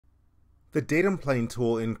The Datum Plane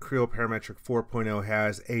tool in Creo Parametric 4.0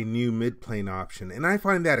 has a new midplane option, and I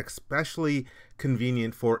find that especially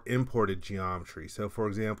convenient for imported geometry. So for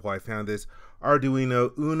example, I found this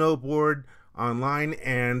Arduino Uno board online,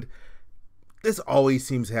 and this always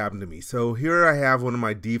seems to happen to me. So here I have one of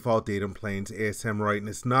my default datum planes, ASM right, and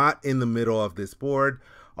it's not in the middle of this board.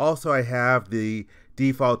 Also, I have the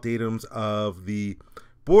default datums of the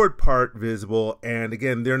board part visible, and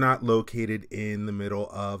again, they're not located in the middle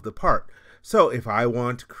of the part. So if I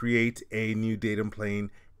want to create a new datum plane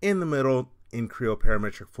in the middle in Creo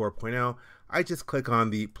Parametric 4.0, I just click on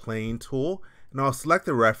the plane tool and I'll select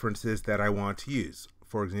the references that I want to use.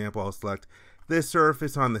 For example, I'll select this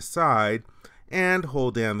surface on the side and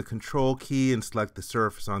hold down the control key and select the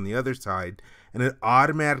surface on the other side, and it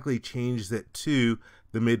automatically changes it to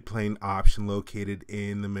the midplane option located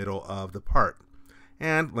in the middle of the part.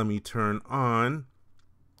 And let me turn on,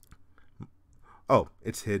 oh,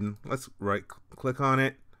 it's hidden. Let's right click on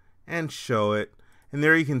it and show it. And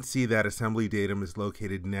there you can see that assembly datum is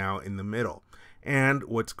located now in the middle. And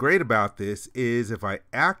what's great about this is if I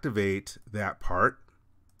activate that part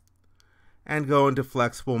and go into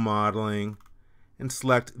flexible modeling and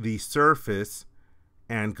select the surface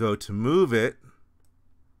and go to move it,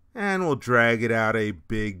 and we'll drag it out a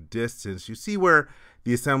big distance. You see where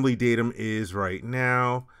the assembly datum is right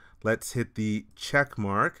now. Let's hit the check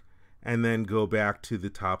mark and then go back to the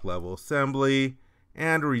top level assembly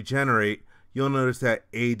and regenerate. You'll notice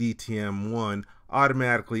that ADTM1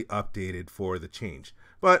 automatically updated for the change.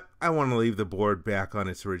 But I want to leave the board back on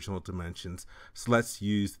its original dimensions. So let's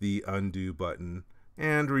use the undo button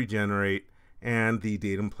and regenerate, and the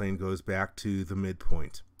datum plane goes back to the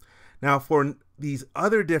midpoint. Now for these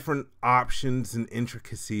other different options and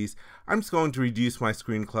intricacies, I'm just going to reduce my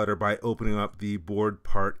screen clutter by opening up the board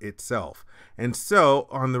part itself. And so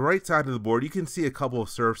on the right side of the board, you can see a couple of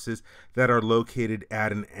surfaces that are located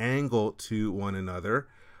at an angle to one another.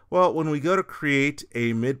 Well, when we go to create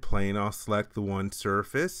a midplane, I'll select the one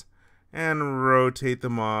surface and rotate the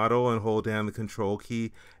model and hold down the control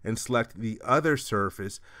key and select the other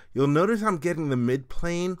surface. You'll notice I'm getting the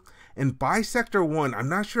midplane. And bisector 1, I'm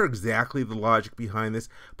not sure exactly the logic behind this,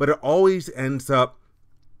 but it always ends up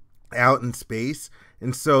out in space.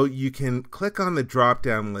 And so you can click on the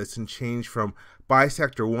drop-down list and change from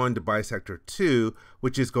bisector 1 to bisector 2,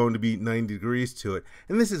 which is going to be 90 degrees to it.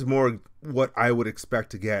 And this is more what I would expect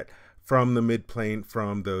to get from the midplane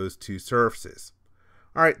from those two surfaces.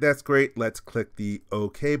 All right, that's great. Let's click the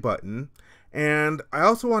OK button. And I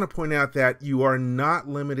also want to point out that you are not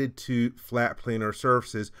limited to flat planar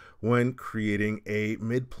surfaces when creating a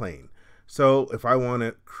midplane. So if I want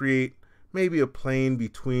to create maybe a plane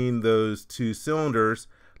between those two cylinders,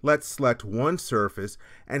 let's select one surface.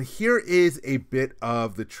 And here is a bit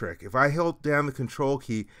of the trick. If I hold down the control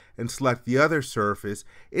key and select the other surface,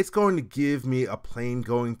 it's going to give me a plane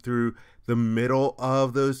going through the middle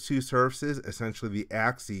of those two surfaces, essentially the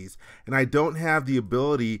axes, and I don't have the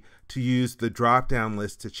ability to use the drop-down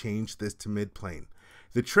list to change this to midplane.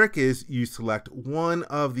 The trick is you select one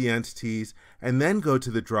of the entities and then go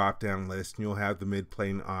to the drop-down list and you'll have the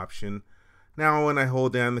midplane option. Now when I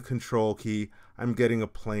hold down the control key, I'm getting a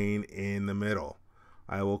plane in the middle.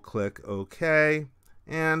 I will click OK,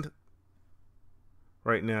 and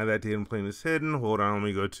right now that datum plane is hidden. Hold on, let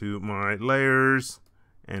me go to my layers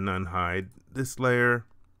and unhide this layer.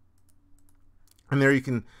 And there you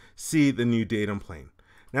can see the new datum plane.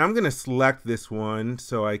 Now I'm going to select this one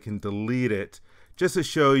so I can delete it, just to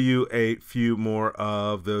show you a few more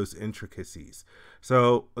of those intricacies.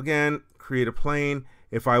 So again, create a plane.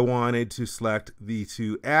 If I wanted to select the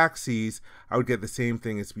two axes, I would get the same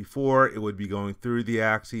thing as before. It would be going through the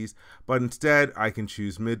axes, but instead I can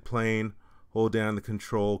choose midplane, hold down the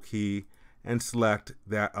control key, and select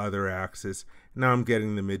that other axis. Now I'm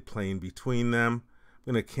getting the midplane between them.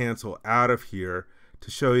 I'm going to cancel out of here to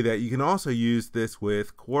show you that you can also use this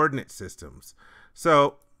with coordinate systems.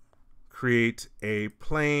 So create a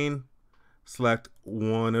plane, select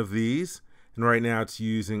one of these, and right now it's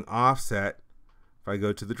using offset. If I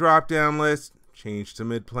go to the drop-down list, change to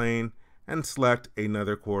midplane, and select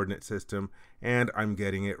another coordinate system, and I'm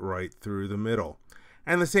getting it right through the middle.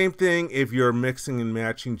 And the same thing if you're mixing and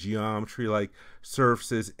matching geometry like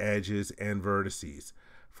surfaces, edges, and vertices.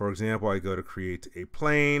 For example, I go to create a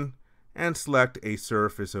plane and select a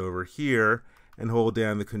surface over here and hold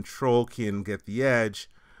down the control key and get the edge.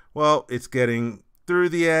 Well, it's getting through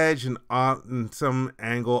the edge and some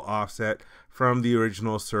angle offset from the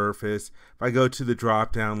original surface. If I go to the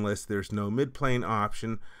drop-down list, there's no midplane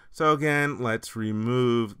option. So again, let's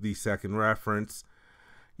remove the second reference.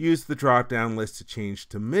 use the drop-down list to change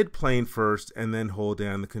to midplane first, and then hold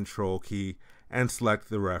down the Control key and select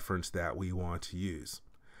the reference that we want to use.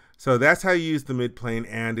 So that's how you use the midplane,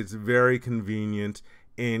 and it's very convenient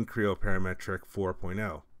in Creo Parametric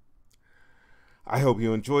 4.0. I hope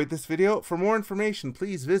you enjoyed this video. For more information,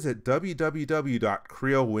 please visit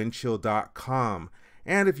www.creowindshield.com.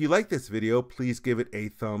 And if you like this video, please give it a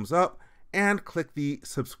thumbs up and click the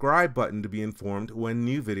subscribe button to be informed when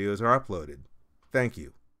new videos are uploaded. Thank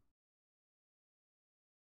you.